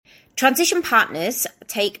Transition partners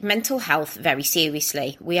take mental health very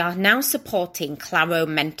seriously. We are now supporting Claro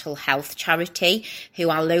Mental Health Charity, who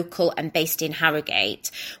are local and based in Harrogate.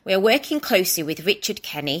 We are working closely with Richard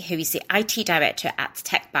Kenny, who is the IT director at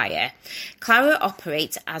TechBuyer. Claro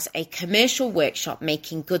operates as a commercial workshop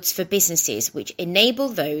making goods for businesses which enable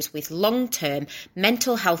those with long-term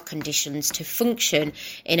mental health conditions to function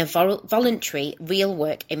in a voluntary real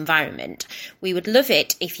work environment. We would love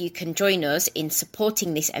it if you can join us in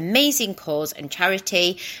supporting this amazing cause and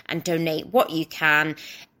charity and donate what you can.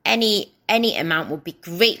 Any amount would be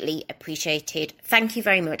greatly appreciated. Thank you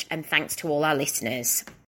very much, and thanks to all our listeners.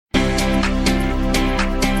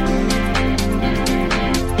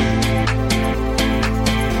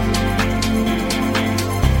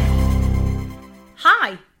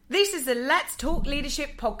 Hi, this is the Let's Talk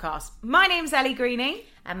Leadership podcast. My name's Ellie Greening.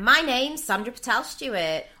 And my name's Sandra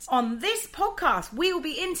Patel-Stewart. On this podcast, we will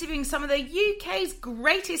be interviewing some of the UK's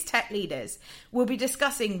greatest tech leaders. We'll be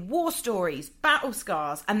discussing war stories, battle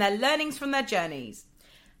scars, and their learnings from their journeys.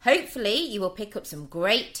 Hopefully, you will pick up some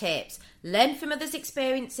great tips, learn from others'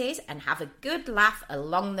 experiences, and have a good laugh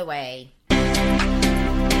along the way.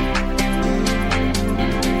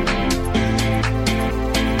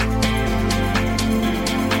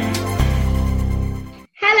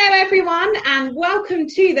 Hello everyone, and welcome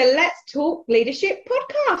to the Let's Talk Leadership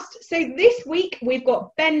podcast. So this week we've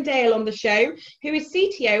got Ben Dale on the show, who is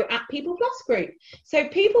CTO at PeoplePlus Group. So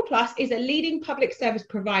PeoplePlus is a leading public service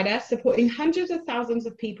provider supporting hundreds of thousands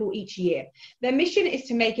of people each year. Their mission is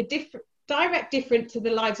to make a direct difference to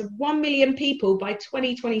the lives of 1 million people by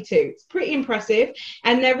 2022. It's pretty impressive,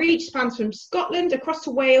 and their reach spans from Scotland across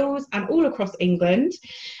to Wales and all across England.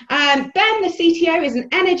 Ben, the CTO, is an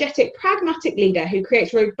energetic, pragmatic leader who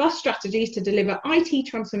creates robust strategies to deliver IT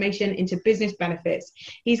transformation into business benefits.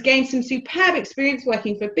 He's gained some superb experience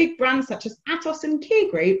working for big brands such as Atos and Kia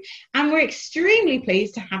Group, and we're extremely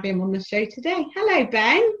pleased to have him on the show today. Hello,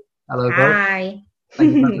 Ben. Hello, Bob. Hi.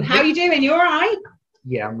 How are you doing? You all right?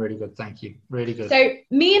 Yeah, I'm really good, thank you. Really good. So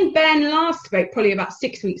me and Ben last spoke probably about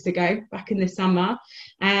 6 weeks ago, back in the summer.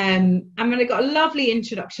 And I got a lovely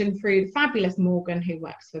introduction through the fabulous Morgan, who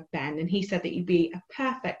works for Ben, and he said that you'd be a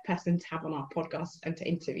perfect person to have on our podcast and to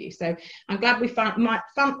interview. So I'm glad we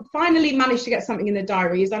finally managed to get something in the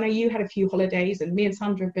diaries. I know you had a few holidays, and me and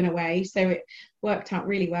Sandra have been away, so it worked out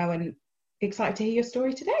really well, and excited to hear your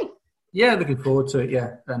story today. Yeah, looking forward to it,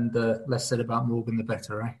 yeah. And less said about Morgan, the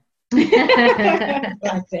better, eh?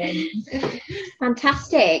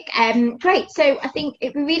 Fantastic. Great. So I think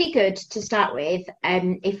it'd be really good to start with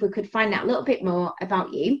if we could find out a little bit more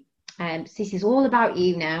about you. So this is all about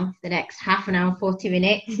you now, the next half an hour, 40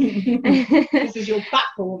 minutes. This is your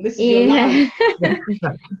platform. This is your life.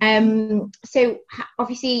 So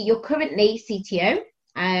obviously you're currently CTO.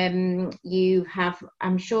 You have,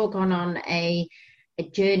 I'm sure, gone on a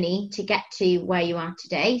journey to get to where you are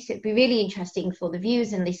today. So it'd be really interesting for the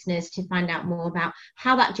viewers and listeners to find out more about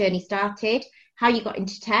how that journey started, how you got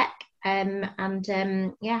into tech, and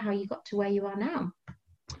how you got to where you are now.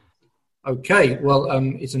 Okay, well,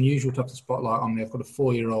 it's unusual to have the spotlight on me. I've got a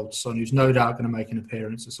 4-year-old son who's no doubt going to make an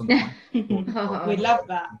appearance at some point. We love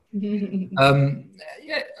that.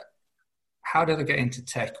 How did I get into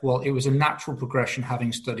tech? Well, it was a natural progression,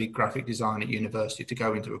 having studied graphic design at university, to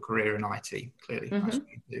go into a career in IT, clearly. That's what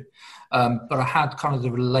you do. But I had kind of the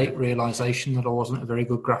late realisation that I wasn't a very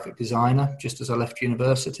good graphic designer just as I left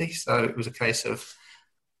university. So it was a case of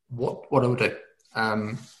what I would do.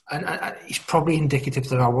 And it's probably indicative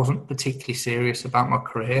that I wasn't particularly serious about my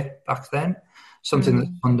career back then, something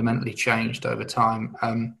that fundamentally changed over time.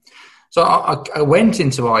 So I went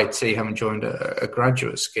into IT having joined a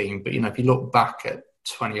graduate scheme, but, if you look back at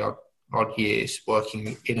 20 odd years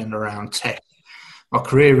working in and around tech, my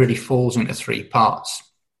career really falls into 3 parts.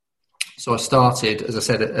 So I started, as I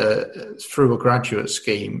said, through a graduate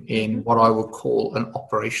scheme in what I would call an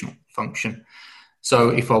operational function. So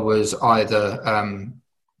if I was either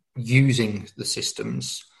using the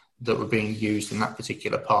systems that were being used in that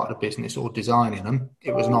particular part of the business or designing them,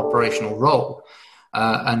 it was an operational role.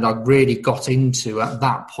 And I really got into, at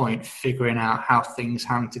that point, figuring out how things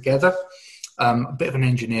hang together. A bit of an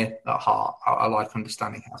engineer at heart. I like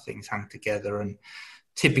understanding how things hang together, and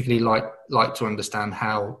typically like to understand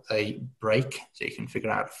how they break so you can figure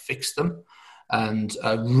out how to fix them. And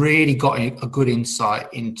really got a good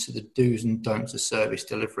insight into the do's and don'ts of service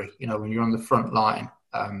delivery. When you're on the front line,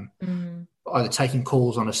 either taking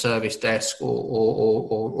calls on a service desk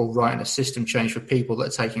or writing a system change for people that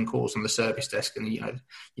are taking calls on the service desk, and you're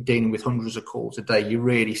dealing with hundreds of calls a day, you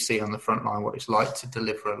really see on the front line what it's like to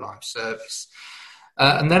deliver a live service.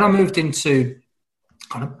 And then I moved into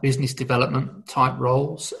kind of business development type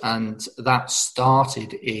roles, and that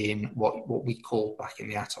started in what we called back in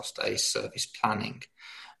the Atos days service planning.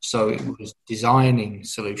 So it was designing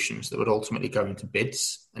solutions that would ultimately go into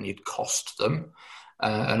bids, and you'd cost them,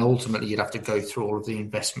 and ultimately you'd have to go through all of the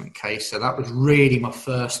investment case. So that was really my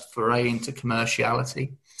first foray into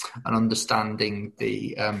commerciality and understanding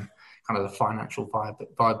the kind of the financial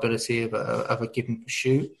viability of a given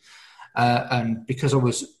pursuit. And because I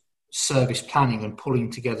was service planning and pulling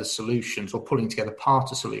together solutions, or pulling together part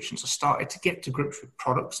of solutions, I started to get to grips with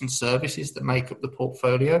products and services that make up the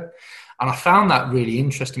portfolio. And I found that really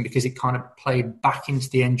interesting because it kind of played back into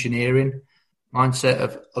the engineering mindset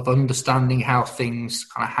of understanding how things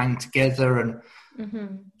kind of hang together, and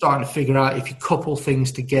starting to figure out if you couple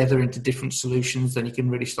things together into different solutions, then you can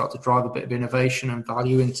really start to drive a bit of innovation and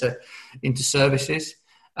value into services.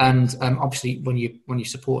 And obviously, when you're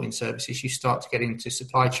supporting services, you start to get into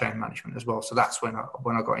supply chain management as well. So that's when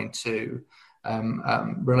I got into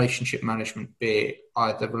relationship management, be it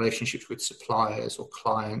either relationships with suppliers or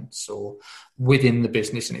clients or within the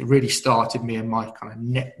business. And it really started me in my kind of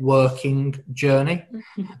networking journey.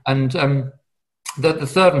 And the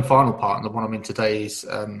third and final part, and the one I'm in today, is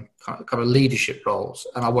kind of leadership roles.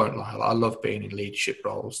 And I won't lie, I love being in leadership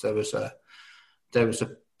roles. There was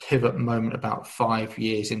a pivot moment about 5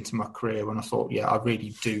 years into my career when I thought, yeah, I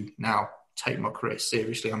really do now take my career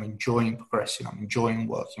seriously. I'm enjoying progressing. I'm enjoying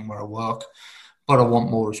working where I work, but I want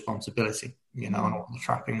more responsibility, and all the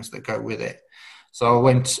trappings that go with it. So I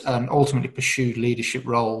went and ultimately pursued leadership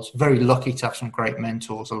roles. Very lucky to have some great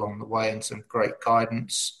mentors along the way and some great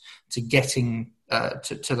guidance to getting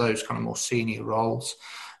to those kind of more senior roles.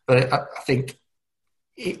 But I think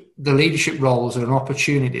the leadership roles are an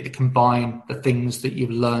opportunity to combine the things that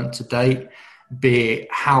you've learned to date, be it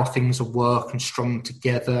how things work and strung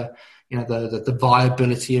together, the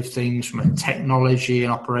viability of things from a technology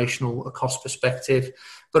and operational cost perspective.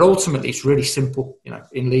 But ultimately, it's really simple.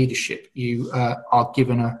 In leadership, you are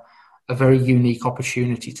given a very unique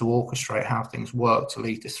opportunity to orchestrate how things work to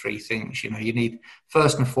lead to three things. You need,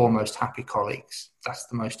 first and foremost, happy colleagues. That's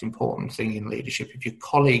the most important thing in leadership. If your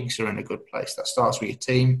colleagues are in a good place, that starts with your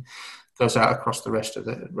team, goes out across the rest of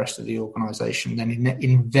the organisation, then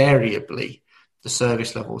invariably the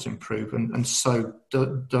service levels improve, and so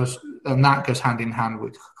does, and that goes hand in hand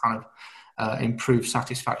with kind of improved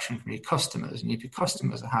satisfaction from your customers. And if your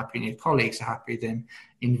customers are happy and your colleagues are happy, then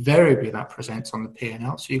invariably that presents on the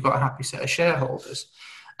P&L. So you've got a happy set of shareholders.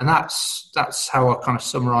 And that's how I kind of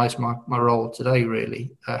summarise my role today,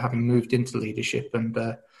 really, having moved into leadership and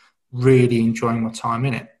really enjoying my time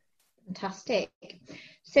in it. Fantastic.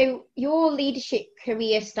 So your leadership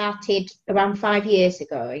career started around 5 years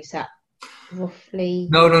ago, is that roughly?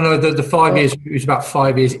 No. The 5 years, it was about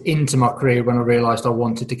 5 years into my career when I realised I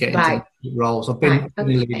wanted to get into leadership roles. I've been in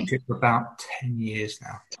leadership for about 10 years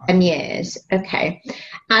now. 10 years, okay.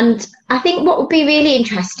 And I think what would be really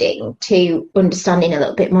interesting to understand in a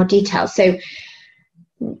little bit more detail. So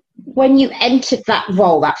when you entered that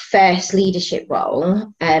role, that first leadership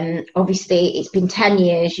role, obviously it's been 10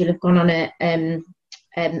 years, you'll have gone on a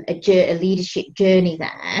leadership journey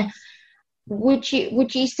there. Would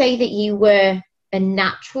you say that you were a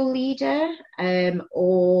natural leader,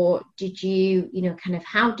 or did you,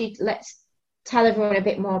 let's tell everyone a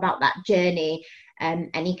bit more about that journey,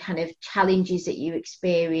 any kind of challenges that you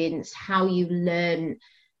experienced, how you learned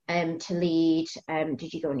to lead,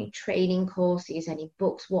 did you go on any training courses, any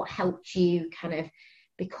books, what helped you kind of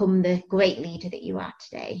become the great leader that you are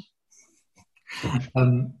today?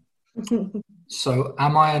 So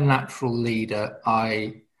am I a natural leader?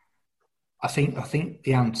 I think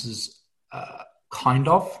the answer's kind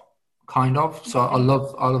of. So I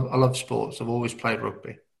love sports. I've always played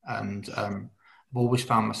rugby, and I've always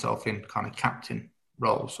found myself in kind of captain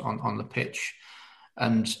roles on the pitch,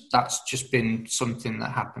 and that's just been something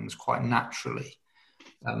that happens quite naturally.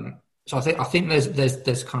 So I think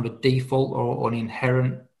there's kind of a default or an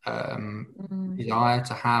inherent desire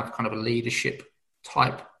to have kind of a leadership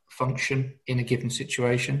type function in a given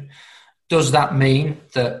situation. Does that mean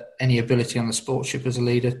that any ability on the sports ship as a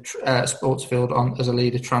leader, sports field as a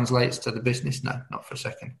leader, translates to the business? No, not for a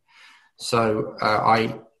second. So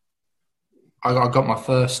I got my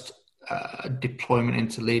first deployment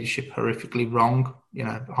into leadership horrifically wrong.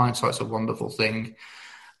 Hindsight's a wonderful thing.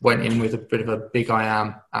 Went in with a bit of a big I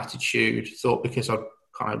am attitude. Thought because I'd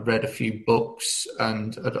kind of read a few books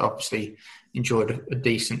and had obviously enjoyed a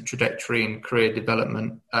decent trajectory in career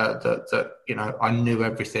development, that I knew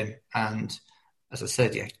everything. And as I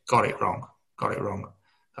said, got it wrong.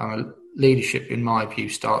 Leadership, in my view,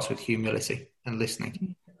 starts with humility and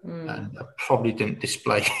listening. And I probably didn't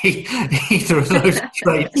display either of those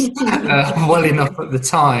traits well enough at the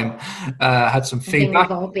time. Had some feedback.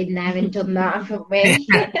 We've all been there and done that, haven't we?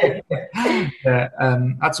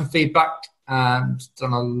 Had some feedback and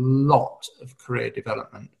done a lot of career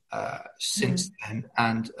development since then.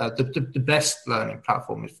 And the best learning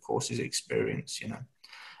platform, of course, is experience.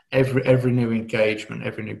 Every new engagement,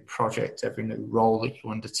 every new project, every new role that you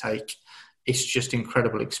undertake, it's just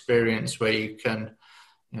incredible experience where you can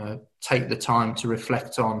take the time to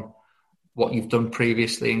reflect on what you've done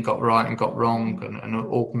previously and got right and got wrong, and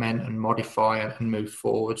augment and modify and move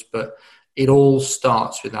forwards. But it all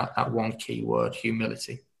starts with that one key word,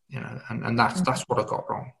 humility. And that's what I got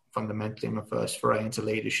wrong fundamentally in my first foray into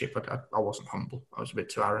leadership. I wasn't humble. I was a bit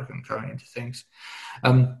too arrogant going into things.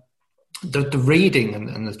 The reading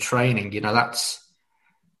and the training, that's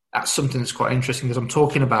something that's quite interesting, because I'm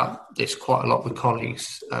talking about this quite a lot with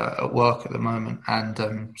colleagues at work at the moment, and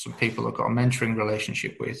some people I've got a mentoring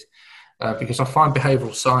relationship with, because I find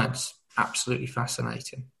behavioural science absolutely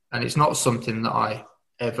fascinating. And it's not something that I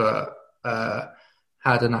ever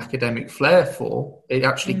had an academic flair for. It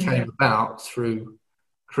actually came about through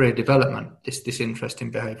career development, this interest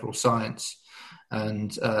in behavioural science.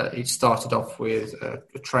 And it started off with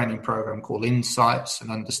a training program called Insights,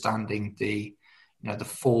 and understanding the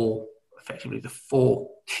four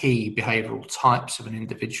key behavioural types of an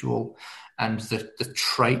individual, and the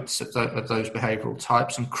traits of those behavioural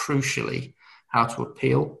types, and crucially, how to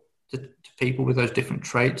appeal to people with those different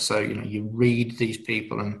traits. So, you read these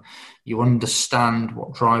people and you understand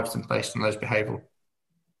what drives them based on those behavioural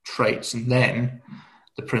traits. And then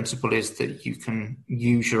the principle is that you can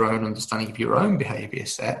use your own understanding of your own behaviour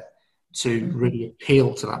set to really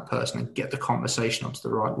appeal to that person and get the conversation onto the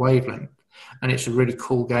right wavelength. And it's a really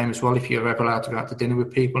cool game as well if you're ever allowed to go out to dinner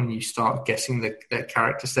with people and you start guessing their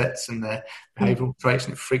character sets and their behavioural traits,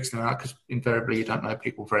 and it freaks them out because invariably you don't know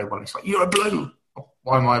people very well. It's like, you're a blue. Oh,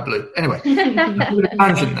 why am I blue? Anyway, a bit of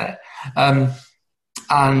tangent there.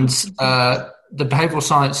 The behavioural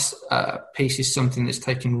science piece is something that's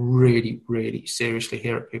taken really, really seriously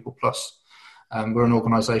here at PeoplePlus. We're an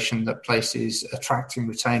organisation that places attracting,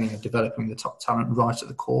 retaining and developing the top talent right at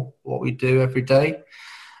the core of what we do every day.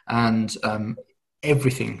 And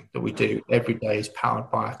everything that we do every day is powered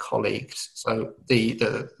by our colleagues. So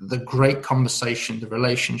the great conversation, the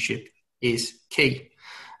relationship is key.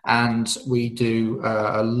 And we do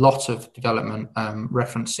a lot of development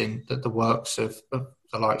referencing the works of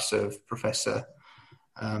the likes of Professor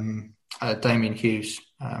Damien Hughes.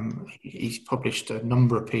 He's published a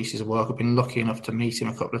number of pieces of work. I've been lucky enough to meet him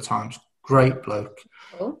a couple of times. Great bloke.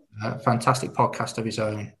 Cool. Fantastic podcast of his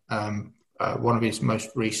own. One of his most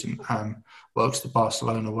recent works, The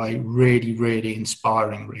Barcelona Way, really, really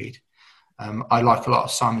inspiring read. I like a lot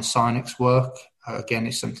of Simon Sinek's work. Again,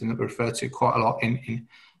 it's something that we refer to quite a lot in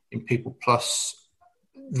PeoplePlus.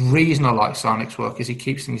 The reason I like Sinek's work is he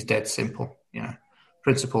keeps things dead simple.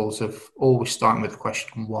 Principles of always starting with the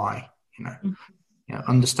question why.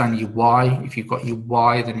 Understand your why. If you've got your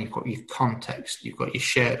why, then you've got your context, you've got your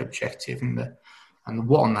shared objective, and the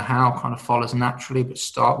what and the how kind of follows naturally, but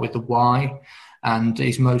start with the why. And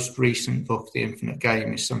his most recent book, The Infinite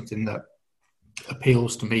Game, is something that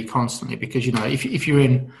appeals to me constantly, because, if you're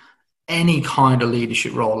in any kind of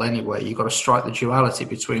leadership role anyway, you've got to strike the duality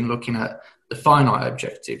between looking at the finite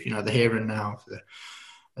objective, the here and now, the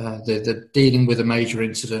dealing with a major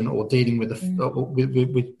incident, or dealing with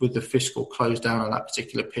the fiscal close down on that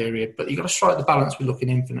particular period. But you've got to strike the balance with looking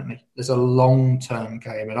infinitely. There's a long-term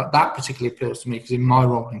game, and that particularly appeals to me, because in my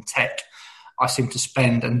role in tech, I seem to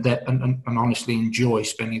spend and honestly enjoy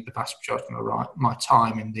spending the vast majority of my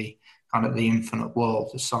time in the kind of the infinite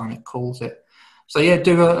world, as Sinek calls it. So yeah,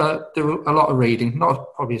 do a lot of reading,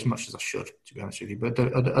 not probably as much as I should, to be honest with you, but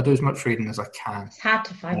I do as much reading as I can. It's hard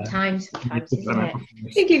to find time sometimes, isn't it?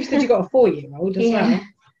 Particularly because you've got a 4-year-old as well.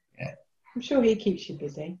 Yeah. I'm sure he keeps you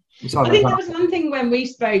busy. I think there was one thing when we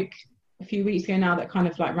spoke a few weeks ago now that kind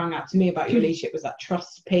of like rang out to me about your leadership, was that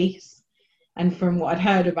trust piece. And from what I'd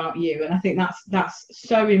heard about you, and I think that's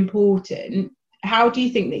so important. How do you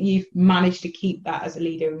think that you've managed to keep that as a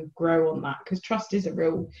leader and grow on that? Because trust is a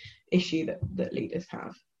real issue that leaders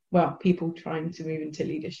have. Well, people trying to move into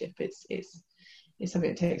leadership, it's something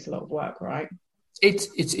that takes a lot of work, right?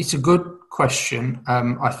 It's a good question.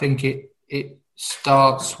 I think it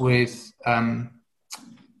starts with my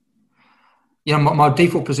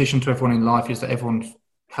default position to everyone in life is that everyone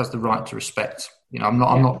has the right to respect. I'm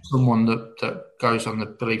not someone that goes on the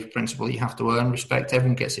belief principle that you have to earn respect.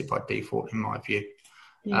 Everyone gets it by default, in my view.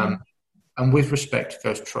 Yeah. And with respect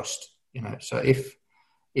goes trust. So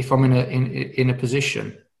if I'm in a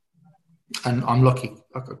position and I'm lucky,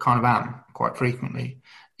 I kind of am quite frequently,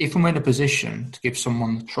 if I'm in a position to give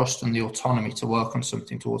someone the trust and the autonomy to work on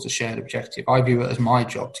something towards a shared objective, I view it as my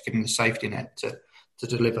job to give them the safety net to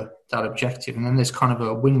deliver that objective. And then there's kind of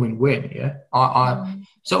a win-win-win, yeah?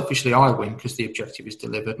 Selfishly, I win because the objective is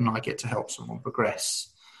delivered and I get to help someone progress.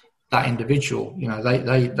 That individual,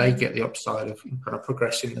 they get the upside of kind of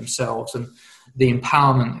progressing themselves and the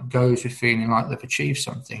empowerment that goes with feeling like they've achieved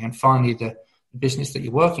something. And finally, the business that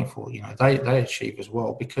you're working for, they achieve as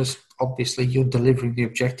well, because obviously you're delivering the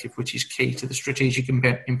objective, which is key to the strategic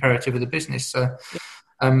imperative of the business. So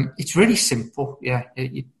it's really simple. Yeah,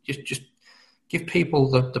 you just give people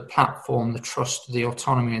the platform, the trust, the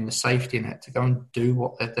autonomy, and the safety net to go and do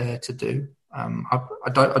what they're there to do.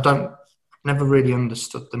 Never really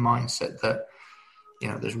understood the mindset that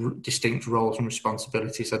there's distinct roles and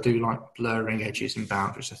responsibilities. I do like blurring edges and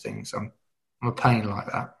boundaries of things. I'm a pain like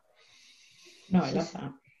that. No, I love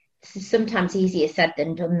that. It's sometimes easier said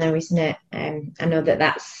than done, though, isn't it? I know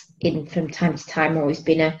that's from time to time always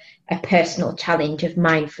been a personal challenge of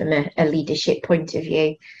mine from a leadership point of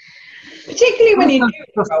view. Particularly when you're new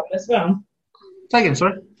in a role as well. Say again,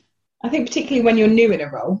 sorry. I think particularly when you're new in a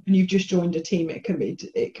role and you've just joined a team, it can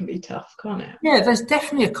be tough, can't it? Yeah, there's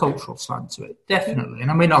definitely a cultural side to it, definitely. And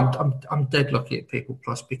I mean, I'm dead lucky at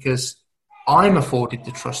PeoplePlus because I'm afforded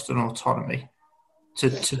the trust and autonomy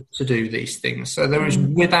to do these things. So there is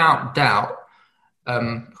without doubt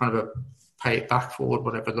kind of a pay it back forward,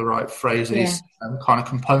 whatever the right phrase is, kind of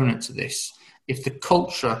component to this. If the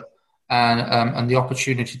culture and the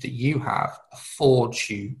opportunity that you have affords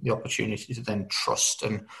you the opportunity to then trust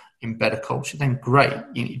and embed a culture, then great.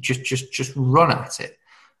 You just run at it.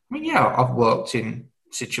 I mean, I've worked in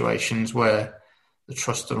situations where the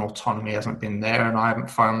trust and autonomy hasn't been there and I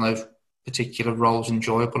haven't found those particular roles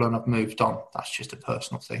enjoyable and I've moved on. That's just a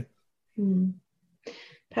personal thing.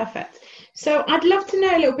 Perfect. So I'd love to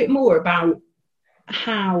know a little bit more about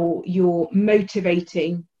how you're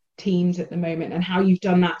motivating teams at the moment and how you've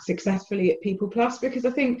done that successfully at PeoplePlus, because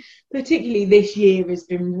I think particularly this year has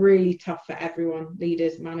been really tough for everyone,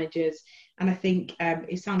 leaders, managers, and I think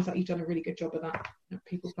it sounds like you've done a really good job of that at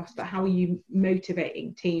PeoplePlus. But how are you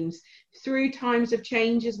motivating teams through times of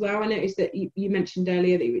change as well? I noticed that you mentioned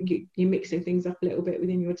earlier that you're mixing things up a little bit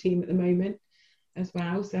within your team at the moment as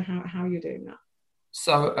well. So how are you doing that?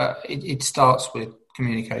 So it starts with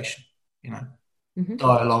communication,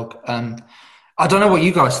 dialogue. And I don't know what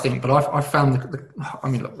you guys think, but I've found look,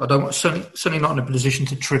 I don't certainly not in a position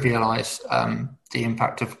to trivialise the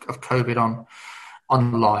impact of COVID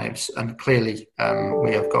on lives, and clearly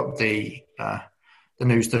we have got the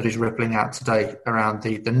news that is rippling out today around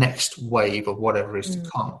the next wave of whatever is to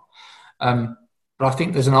come. But I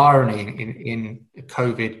think there's an irony in the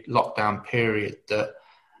COVID lockdown period that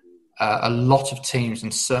a lot of teams,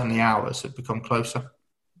 and certainly ours, have become closer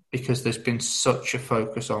because there's been such a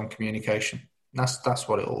focus on communication. That's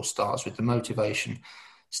what it all starts with. The motivation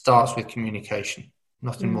starts with communication.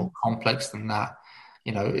 Nothing more complex than that.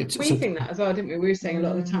 We think that as well, didn't we? We were saying a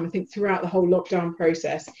lot of the time, I think throughout the whole lockdown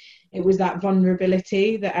process, it was that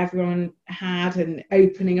vulnerability that everyone had and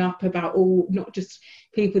opening up about all, not just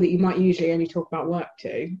people that you might usually only talk about work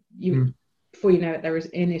to. Before you know it, there is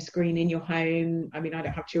in a screen in your home. I mean, I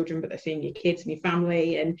don't have children, but they're seeing your kids and your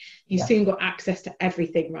family, and you've soon got access to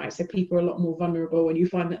everything, right? So people are a lot more vulnerable, and you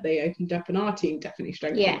find that they opened up, and our team definitely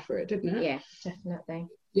strengthened for it, didn't it? Yeah, definitely.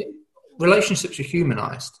 Yeah. Relationships are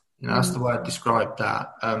humanised. That's the way I describe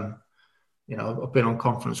that. I've been on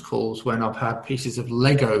conference calls when I've had pieces of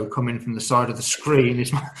Lego come in from the side of the screen.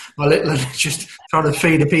 Is my little just trying to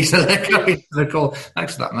feed a piece of Lego into the call.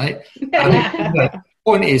 Thanks for that, mate.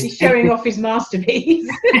 Point is, he's showing off his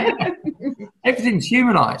masterpiece. Everything's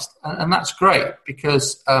humanised, and that's great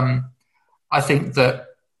because I think that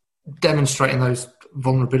demonstrating those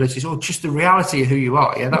vulnerabilities or just the reality of who you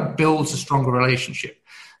are, that builds a stronger relationship,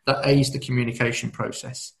 that aids the communication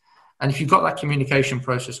process. And if you've got that communication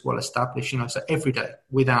process well established, so every day,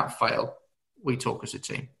 without fail, we talk as a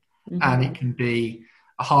team. And it can be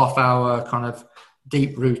a half-hour kind of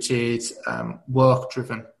deep-rooted,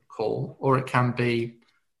 work-driven call, or it can be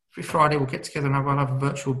every Friday we'll get together and we'll have a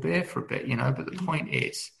virtual beer for a bit, But the point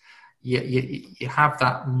is, you have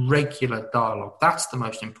that regular dialogue. That's the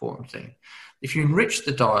most important thing. If you enrich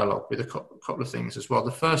the dialogue with a couple of things as well,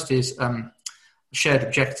 the first is shared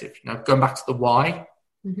objective. Going back to the why.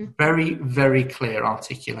 Very, very clear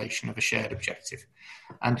articulation of a shared objective,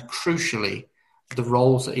 and crucially, the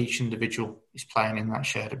roles that each individual is playing in that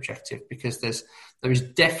shared objective. Because there is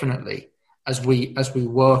definitely, as we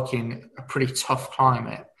work in a pretty tough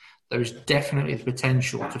climate, there is definitely the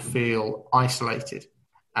potential to feel isolated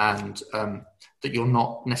and that you're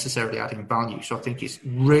not necessarily adding value. So I think it's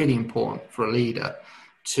really important for a leader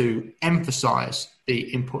to emphasize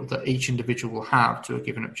the input that each individual will have to a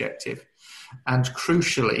given objective, and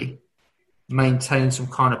crucially maintain some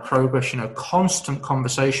kind of progression, a constant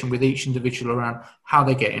conversation with each individual around how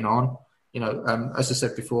they're getting on. As I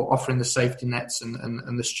said before, offering the safety nets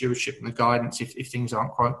and the stewardship and the guidance if things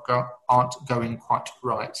aren't going quite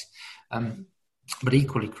right. But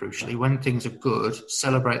equally crucially, when things are good,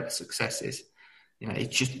 celebrate the successes.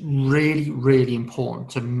 It's just really, really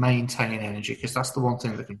important to maintain energy, because that's the one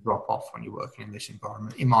thing that can drop off when you're working in this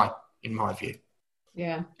environment, in my view.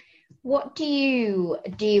 Yeah. What do you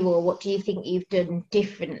do, or what do you think you've done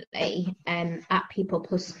differently at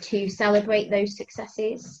PeoplePlus to celebrate those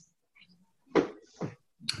successes?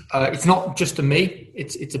 It's not just a me,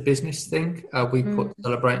 it's a business thing. We put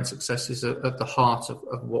celebrating successes at the heart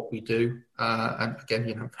of what we do. And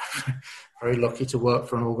again, very lucky to work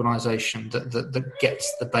for an organisation that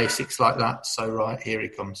gets the basics like that. So right, here he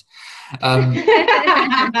comes. I'm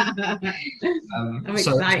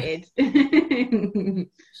excited.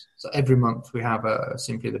 So every month we have a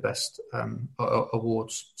Simply the Best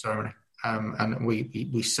awards ceremony. And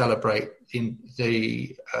we celebrate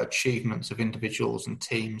the achievements of individuals and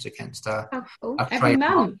teams against our every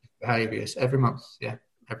month behaviours every month,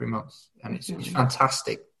 and it's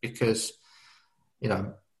fantastic, because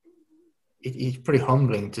it's pretty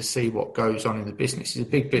humbling to see what goes on in the business. It's a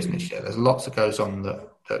big business, there's lots that goes on.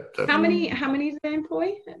 That how many do they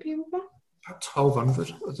employ at PeoplePlus? About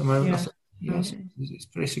 1,200 at the moment. I think. Yes, it's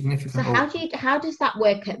pretty significant. So how does that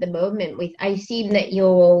work at the moment? I assume that you're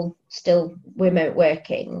all still remote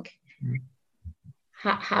working.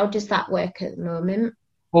 How does that work at the moment?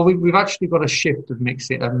 Well, we've actually got a shift of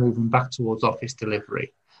moving back towards office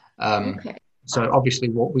delivery. Okay. So obviously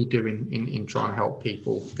what we do in trying to help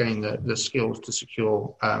people gain the skills to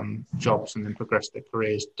secure jobs and then progress their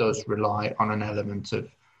careers does rely on an element of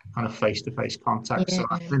kind of face-to-face contact. Yeah. So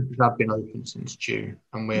our centres have been open since June,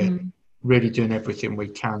 and we're really doing everything we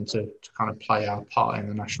can to kind of play our part in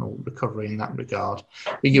the national recovery in that regard.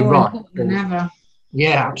 But you're right. Never.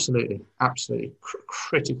 Yeah, absolutely.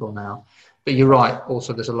 Critical now. But you're right.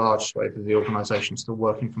 Also, there's a large swathe of the organisation still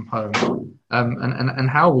working from home. And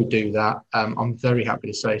how we do that, I'm very happy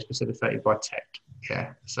to say, is facilitated by tech.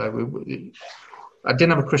 Yeah. So I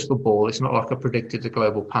didn't have a crystal ball. It's not like I predicted the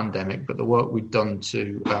global pandemic, but the work we've done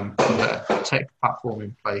to put a tech platform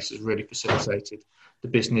in place has really facilitated the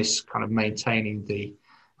business kind of maintaining the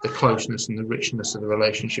closeness and the richness of the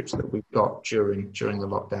relationships that we've got during the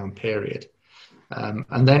lockdown period.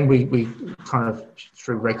 And then we kind of,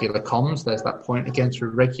 through regular comms, there's that point again, through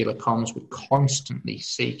regular comms, we're constantly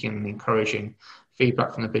seeking and encouraging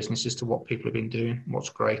feedback from the business as to what people have been doing, what's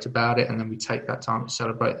great about it, and then we take that time to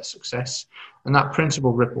celebrate the success. And that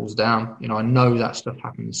principle ripples down. I know that stuff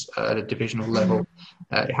happens at a divisional level.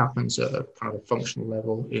 It happens at a kind of a functional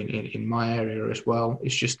level in my area as well.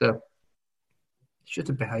 It's just a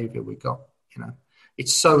behaviour we got.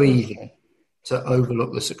 It's so easy to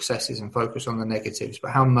overlook the successes and focus on the negatives,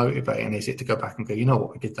 but how motivating is it to go back and go, you know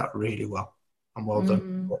what, we did that really well, and well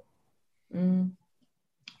done.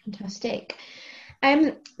 Fantastic.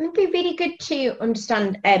 It would be really good to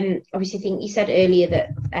understand, obviously I think you said earlier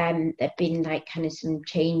that there've been like kind of some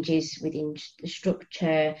changes within the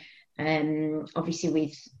structure, obviously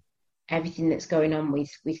with everything that's going on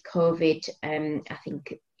with COVID. I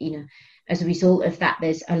think, as a result of that,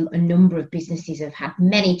 there's a number of businesses have had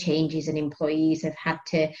many changes, and employees have had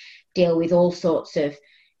to deal with all sorts of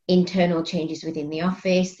internal changes within the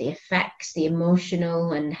office, the effects, the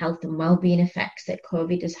emotional and health and wellbeing effects that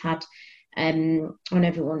COVID has had on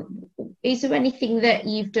everyone. Is there anything that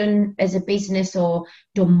you've done as a business or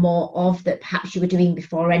done more of that perhaps you were doing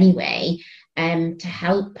before anyway, to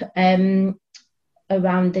help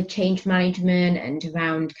around the change management and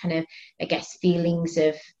around kind of, I guess, feelings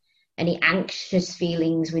of any anxious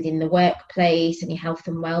feelings within the workplace, any health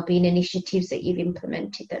and wellbeing initiatives that you've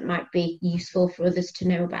implemented that might be useful for others to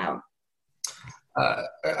know about?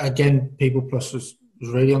 Again, PeoplePlus was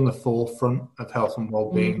really on the forefront of health and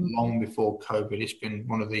wellbeing long before COVID. It's been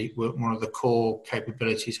one of the core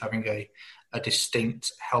capabilities, having a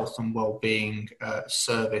distinct health and wellbeing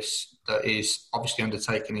service that is obviously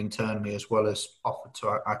undertaken internally as well as offered to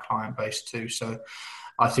our client base too. So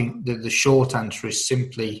I think the short answer is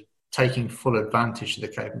simply taking full advantage of the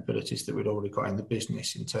capabilities that we'd already got in the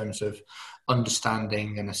business in terms of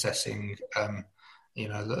understanding and assessing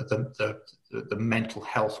the mental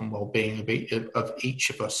health and well-being of each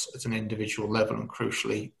of us at an individual level, and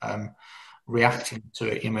crucially reacting to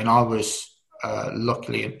it. I mean, I was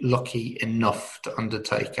lucky enough to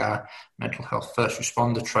undertake our mental health first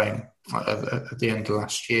responder training at the end of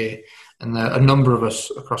last year, and a number of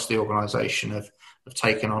us across the organisation have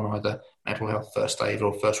taken on either mental health first aid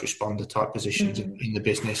or first responder type positions in the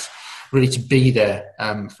business, really to be there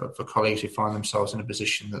for colleagues who find themselves in a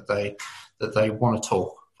position that they want to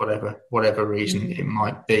talk, whatever reason it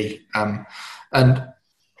might be, and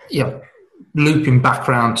looping back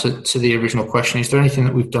around to the original question, is there anything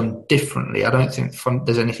that we've done differently? I don't think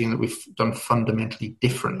there's anything that we've done fundamentally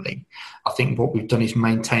differently. I think what we've done is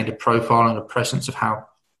maintained a profile and a presence of how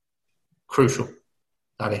crucial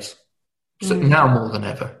that is. So now more than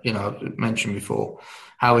ever, I mentioned before,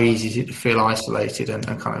 how easy is it to feel isolated and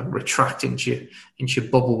kind of retract into your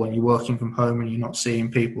bubble when you're working from home and you're not seeing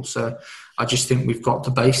people. So I just think we've got the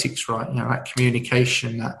basics right. That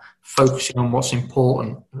communication, that focusing on what's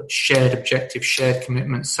important, shared objectives, shared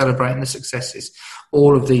commitments, celebrating the successes,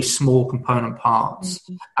 all of these small component parts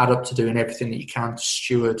add up to doing everything that you can to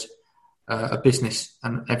steward a business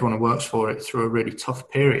and everyone who works for it through a really tough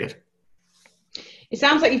period. It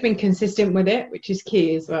sounds like you've been consistent with it, which is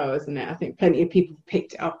key as well, isn't it? I think plenty of people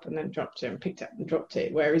picked it up and then dropped it and picked it up and dropped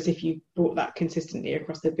it. Whereas if you brought that consistently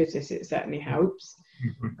across the business, it certainly helps.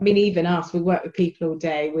 I mean, even us, we work with people all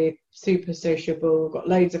day. We're super sociable. We've got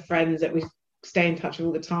loads of friends that we stay in touch with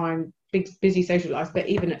all the time. Big, busy social lives. But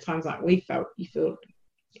even at times like we felt,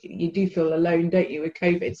 you do feel alone, don't you, with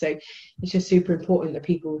COVID? So it's just super important that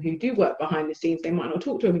people who do work behind the scenes, they might not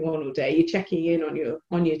talk to everyone all day. You're checking in on your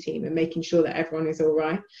team and making sure that everyone is all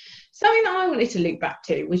right. Something that I wanted to loop back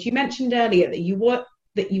to was you mentioned earlier that you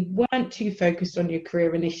weren't too focused on your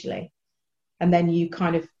career initially, and then you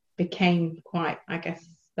kind of became quite, I guess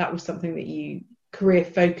that was something that you career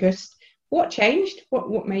focused. What changed?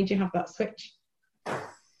 What made you have that switch?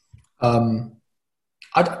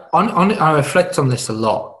 I reflect on this a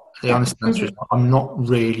lot. The honest answer is I'm not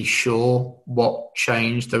really sure what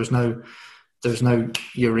changed. There was no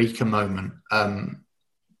eureka moment. I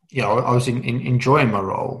was enjoying my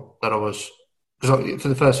role that I was, because for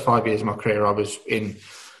the first 5 years of my career I was in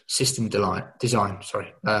system design. So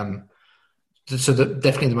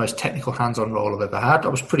definitely the most technical hands-on role I've ever had. I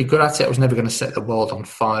was pretty good at it. I was never going to set the world on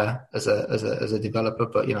fire as a developer,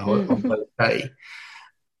 but I'm okay.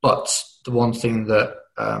 But the one thing that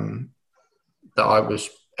I was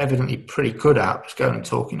evidently pretty good at was going and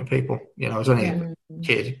talking to people. I was only a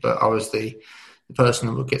kid, but I was the person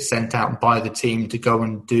that would get sent out by the team to go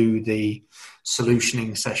and do the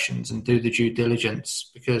solutioning sessions and do the due diligence,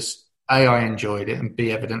 because A, I enjoyed it, and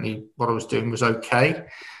B, evidently what I was doing was okay.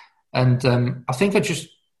 And I think I just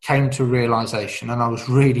came to a realisation, and I was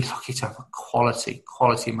really lucky to have a quality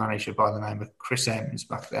manager by the name of Chris Ems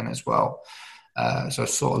back then as well. So I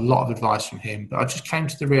sought a lot of advice from him, but I just came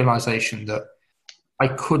to the realisation that I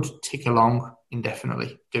could tick along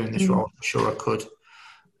indefinitely doing this role. I'm sure I could,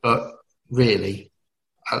 but really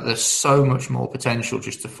there's so much more potential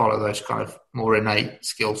just to follow those kind of more innate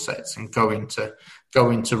skill sets and go into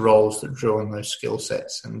roles that draw on those skill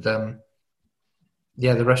sets. And the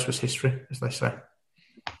rest was history, as they say.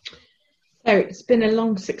 So it's been a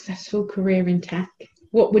long, successful career in tech.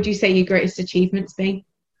 What would you say your greatest achievements been?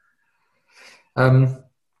 I'm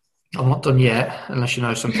not done yet, unless you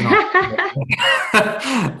know something else.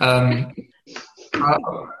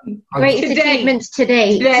 Greatest achievements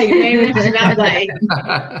today.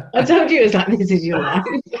 I told you it was like, this is your life.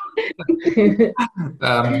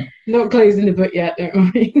 Not closing the book yet, don't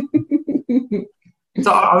worry.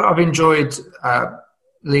 So I've enjoyed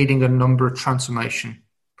leading a number of transformation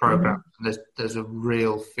programs. There's a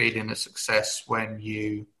real feeling of success when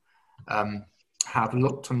you have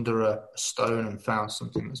looked under a stone and found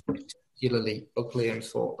something that's particularly ugly and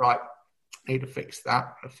thought, right, I need to fix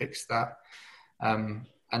that. And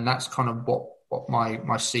that's kind of what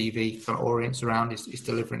my CV kind of orients around is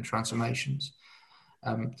delivering transformations.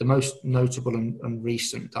 The most notable and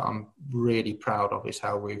recent that I'm really proud of is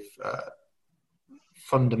how we've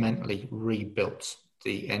fundamentally rebuilt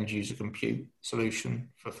the end user compute solution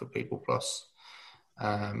for PeoplePlus.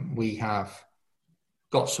 We have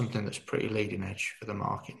got something that's pretty leading edge for the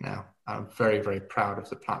market now. I'm very, very proud of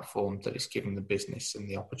the platform that it's given the business and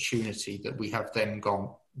the opportunity that we have then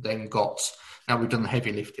got. Now we've done the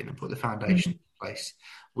heavy lifting and put the foundation in place.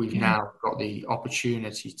 We've now got the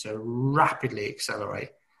opportunity to rapidly accelerate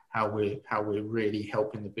how we're really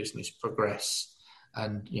helping the business progress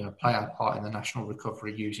and play our part in the national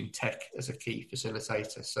recovery using tech as a key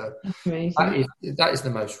facilitator. So that is the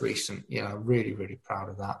most recent. Really, really proud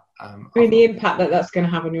of that. The impact that's going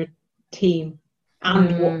to have on your team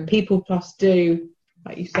and what PeoplePlus do,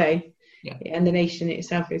 like you say, Yeah. And the nation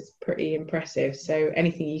itself is pretty impressive. So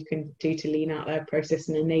anything you can do to lean out their process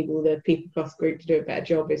and enable the PeoplePlus group to do a better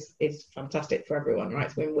job is fantastic for everyone, right?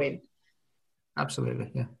 It's win-win.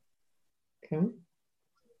 Absolutely, yeah. Cool.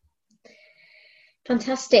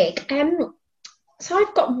 Fantastic. So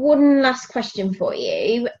I've got one last question for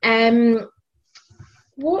you.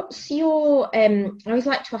 What's your I always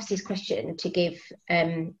like to ask this question to give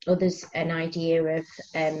others an idea of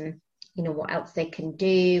what else they can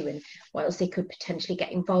do and what else they could potentially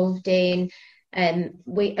get involved in.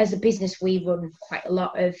 We, as a business, we run quite a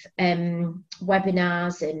lot of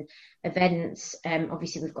webinars and events.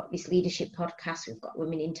 Obviously, we've got this leadership podcast, we've got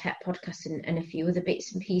Women in Tech podcast, and a few other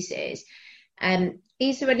bits and pieces.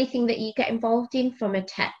 Is there anything that you get involved in from a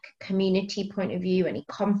tech community point of view? Any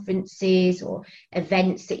conferences or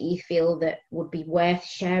events that you feel that would be worth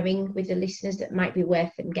sharing with the listeners, that might be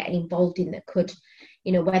worth them getting involved in, that could,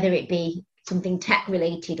 whether it be something tech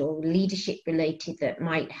related or leadership related, that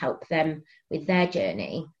might help them with their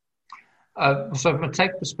journey? So from a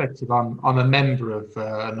tech perspective, I'm a member of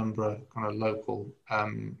a number of kind of local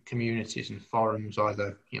communities and forums,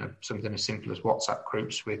 either something as simple as WhatsApp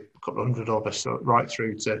groups with a couple of hundred of us, right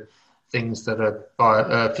through to things that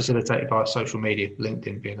are facilitated by social media,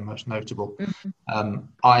 LinkedIn being the most notable. Mm-hmm.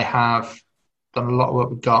 I have done a lot of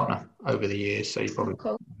work with Gartner over the years, so you've probably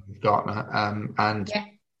Cool. Gartner, and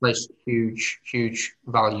placed huge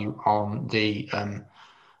value on the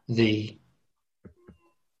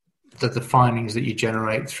findings that you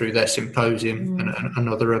generate through their symposium and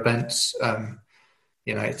other events.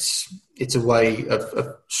 It's a way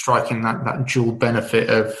of striking that dual benefit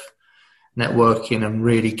of networking and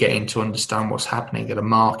really getting to understand what's happening at a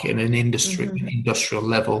market and an industry, an industrial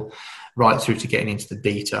level, right through to getting into the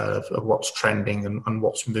detail of what's trending and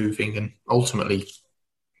what's moving, and ultimately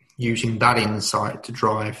using that insight to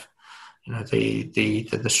drive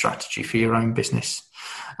the strategy for your own business.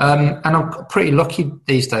 And I'm pretty lucky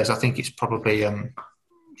these days. I think it's probably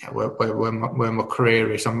where my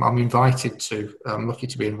career is. I'm lucky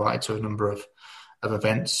to be invited to a number of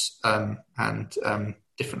events and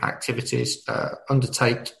different activities.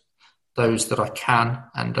 Undertake those that I can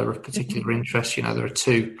and are of particular interest. There are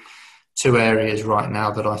two areas right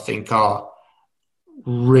now that I think are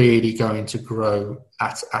really going to grow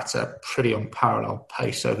at a pretty unparalleled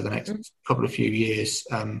pace over the next couple of few years.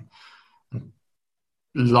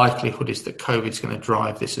 Likelihood is that COVID's going to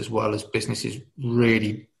drive this, as well as businesses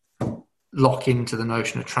really lock into the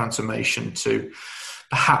notion of transformation to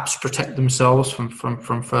perhaps protect themselves from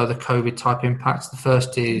further COVID type impacts. The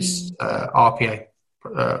first is RPA,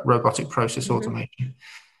 robotic process automation.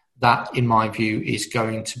 That, in my view, is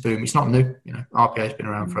going to boom. It's not new. RPA has been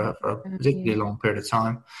around for a particularly long period of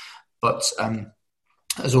time. But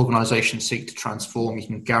as organisations seek to transform, you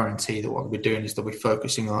can guarantee that what we're doing is that we're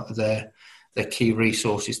focusing on their key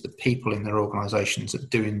resources, the people in their organisations,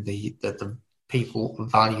 that doing the people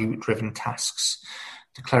value-driven tasks,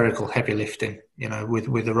 the clerical heavy lifting.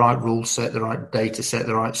 With the right rule set, the right data set,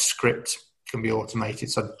 the right script, can be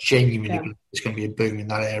automated. So I genuinely believe there's going to be a boom in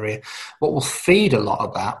that area. What will feed a lot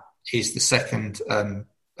of that is the second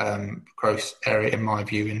growth area, in my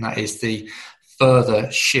view, and that is the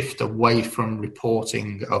further shift away from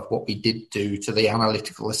reporting of what we did do to the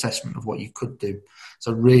analytical assessment of what you could do.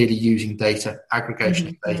 So really using data, aggregation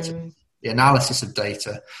of data, the analysis of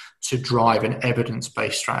data to drive an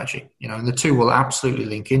evidence-based strategy. And the two will absolutely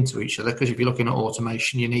link into each other, because if you're looking at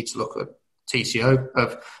automation, you need to look at TCO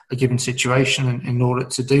of a given situation, and in order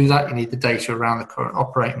to do that, you need the data around the current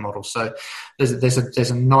operating model. So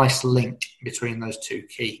there's a nice link between those two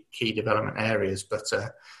key development areas. But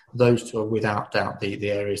those two are without doubt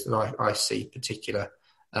the areas that I see particular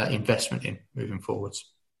investment in moving forwards.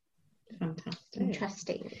 Fantastic.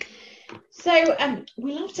 Interesting. So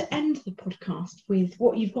we love to end the podcast with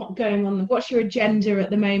what you've got going on. What's your agenda at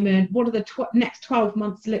the moment? What are the next 12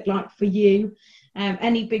 months look like for you?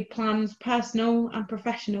 Any big plans, personal and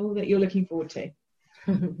professional, that you're looking forward to?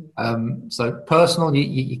 So personal,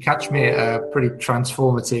 you catch me at a pretty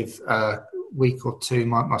transformative week or two.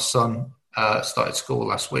 My son started school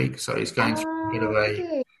last week, so he's going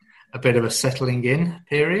through a bit of a settling in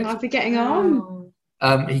period. How's he getting on?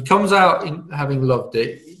 He comes out having loved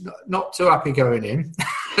it, not too happy going in.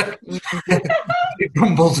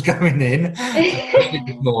 Grumbles going in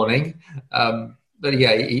this morning, but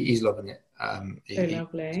yeah, he's loving it. So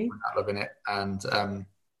lovely. He's loving it. And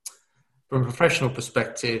from a professional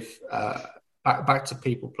perspective, back to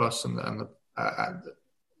PeoplePlus, and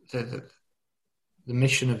the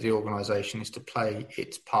mission of the organisation is to play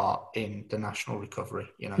its part in the national recovery.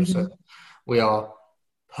 So we are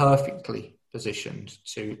perfectly positioned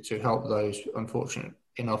to help those unfortunate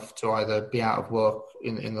enough to either be out of work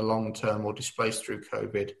in the long term or displaced through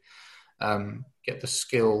COVID, get the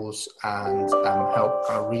skills and help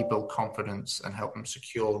kind of rebuild confidence and help them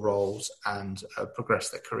secure roles and progress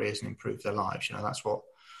their careers and improve their lives. That's what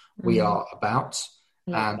we are about.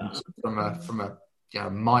 And from a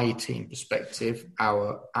my team perspective,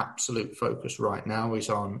 our absolute focus right now is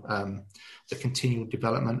on the continual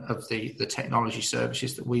development of the technology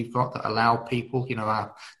services that we've got that allow people,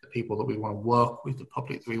 the people that we want to work with, the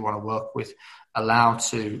public that we want to work with, allow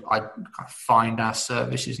to find our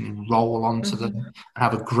services and enroll onto them and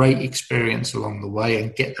have a great experience along the way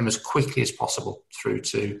and get them as quickly as possible through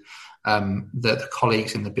to the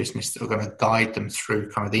colleagues in the business that are going to guide them through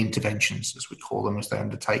kind of the interventions, as we call them, as they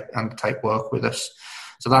undertake work with us.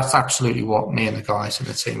 So that's absolutely what me and the guys in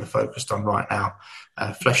the team are focused on right now,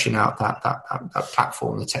 fleshing out that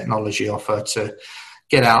platform, the technology offer to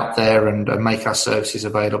get out there and make our services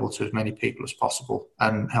available to as many people as possible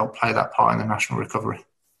and help play that part in the national recovery.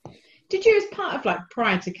 Did you, as part of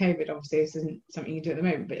prior to COVID, obviously this isn't something you do at the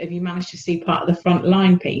moment, but have you managed to see part of the front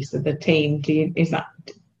line piece of the team? Is that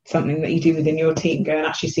something that you do within your team, go and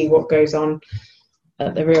actually see what goes on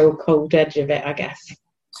at the real cold edge of it, I guess?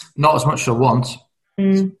 Not as much as I want.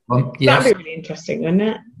 Yes. That'd be really interesting, wouldn't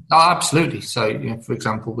it? Oh, absolutely. So, for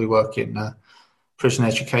example, we work in prison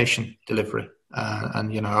education delivery.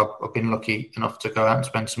 And I've been lucky enough to go out and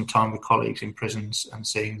spend some time with colleagues in prisons and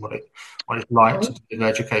seeing what it's like to deliver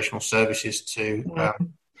educational services to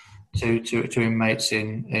inmates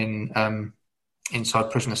in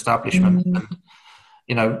inside prison establishment,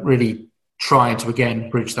 and really trying to again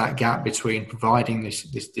bridge that gap between providing this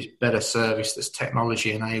better service that's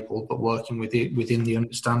technology enabled, but working within the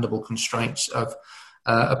understandable constraints of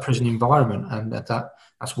a prison environment, and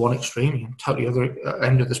that's one extreme. Totally other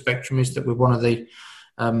end of the spectrum is that we're one of the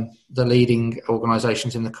leading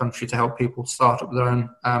organisations in the country to help people start up their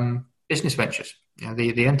own business ventures.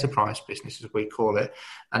 The enterprise business, as we call it.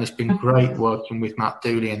 And it's been great working with Matt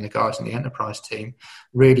Dooley and the guys in the enterprise team,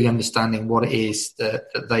 really understanding what it is that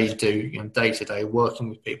they do day to day, working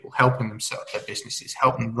with people, helping them set up their businesses,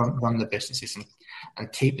 helping them run the businesses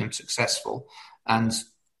and keep them successful. And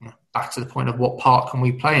back to the point of what part can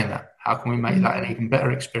we play in that? How can we make that an even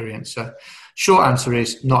better experience? So short answer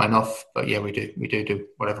is not enough, but yeah, we do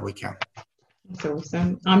whatever we can. That's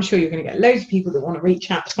awesome. I'm sure you're going to get loads of people that want to reach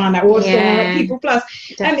out to find out what's going on at PeoplePlus.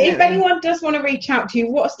 And if anyone does want to reach out to you,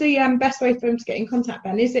 what's the best way for them to get in contact,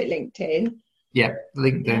 Ben? Is it LinkedIn? Yeah,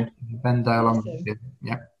 LinkedIn. Ben Dale on LinkedIn.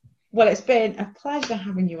 Yeah. Well, it's been a pleasure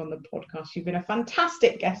having you on the podcast. You've been a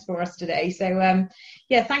fantastic guest for us today. So,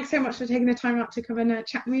 thanks so much for taking the time out to come and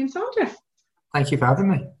chat with me and Sandra. Thank you for having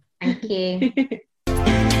me. Thank you.